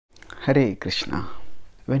Hare Krishna.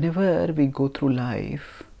 Whenever we go through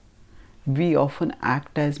life, we often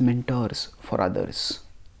act as mentors for others.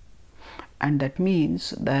 And that means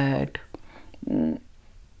that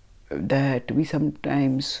we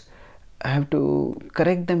sometimes have to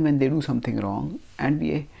correct them when they do something wrong, and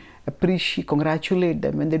we congratulate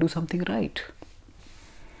them when they do something right.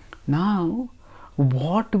 Now,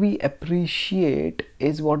 what we appreciate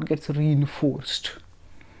is what gets reinforced.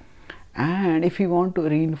 And if we want to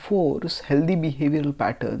reinforce healthy behavioral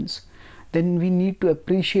patterns, then we need to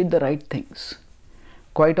appreciate the right things.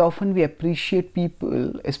 Quite often we appreciate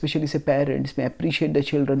people, especially say parents, may appreciate the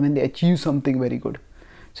children when they achieve something very good.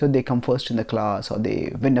 So they come first in the class, or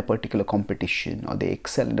they win a particular competition, or they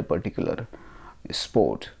excel in a particular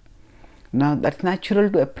sport. Now that's natural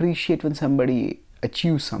to appreciate when somebody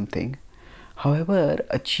achieves something. However,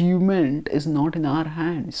 achievement is not in our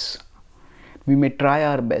hands. We may try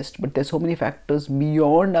our best, but there's so many factors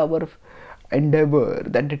beyond our endeavor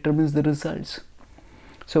that determines the results.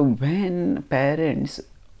 So when parents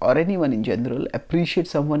or anyone in general appreciate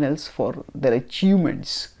someone else for their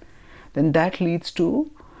achievements, then that leads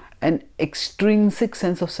to an extrinsic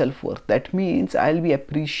sense of self-worth. That means I'll be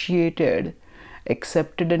appreciated,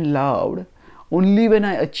 accepted and loved only when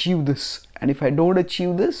I achieve this. And if I don't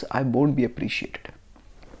achieve this, I won't be appreciated.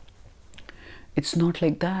 It's not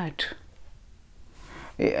like that.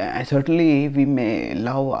 Certainly we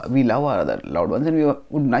love our other loved ones, and we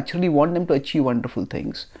would naturally want them to achieve wonderful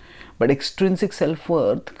things. But extrinsic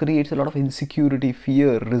self-worth creates a lot of insecurity,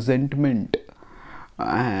 fear, resentment,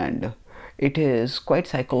 and it is quite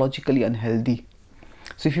psychologically unhealthy.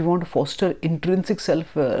 So if you want to foster intrinsic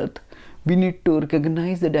self-worth, we need to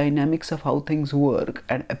recognize the dynamics of how things work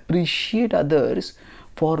and appreciate others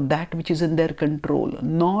for that which is in their control,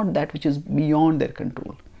 not that which is beyond their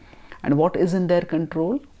control. And what is in their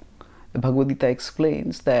control? The Bhagavad-Gītā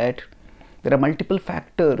explains that there are multiple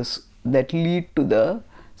factors that lead to the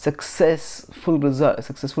successful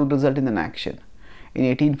result in an action. In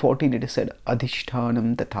 1814 it is said,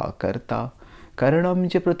 Adhishthanam tatha karta, karanam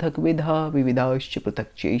cha prathak vidha, vividascha prathak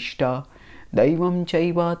cheshta, daivam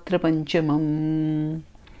chaivatra panchamam.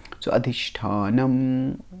 So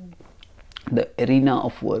Adhishthanam, the arena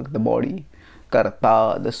of work, the body;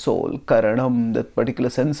 karta, the soul; karanam, the particular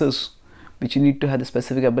senses which you need to have the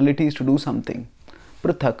specific abilities to do something;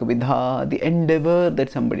 prathak vidha, the endeavor that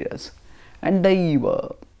somebody does; and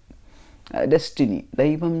daiva, destiny.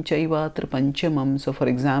 Daivam chaivatra panchamam. So for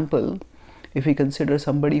example, if we consider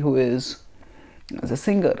somebody who is as a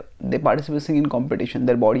singer, they participate in singing competition,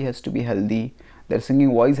 their body has to be healthy, their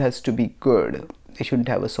singing voice has to be good, they shouldn't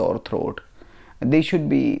have a sore throat,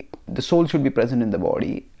 the soul should be present in the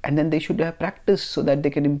body, and then they should have practice so that they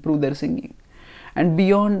can improve their singing. And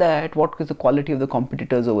beyond that, what is the quality of the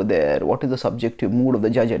competitors over there? What is the subjective mood of the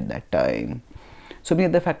judge at that time? So many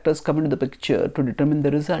other factors come into the picture to determine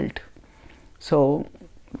the result. So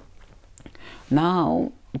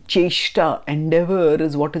now cheshta, endeavor,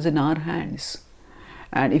 is what is in our hands.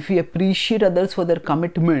 And if we appreciate others for their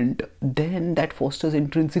commitment, then that fosters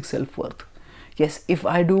intrinsic self-worth. Yes, if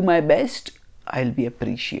I do my best, I'll be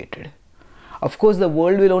appreciated. Of course, the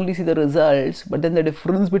world will only see the results, but then the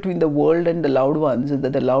difference between the world and the loved ones is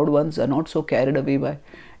that the loved ones are not so carried away by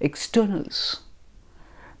externals.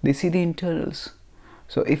 They see the internals.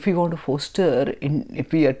 So if we want to foster,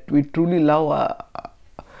 if we truly love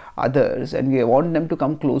others and we want them to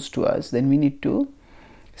come close to us, then we need to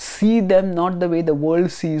see them not the way the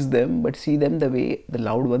world sees them, but see them the way the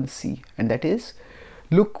loved ones see. And that is,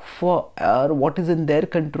 look for what is in their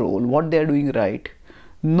control, what they are doing right,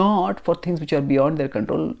 not for things which are beyond their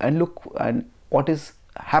control, and look and what is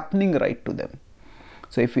happening right to them.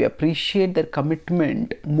 So if we appreciate their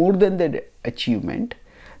commitment more than their achievement,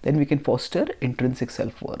 then we can foster intrinsic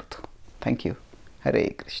self-worth. Thank you. Hare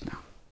Krishna.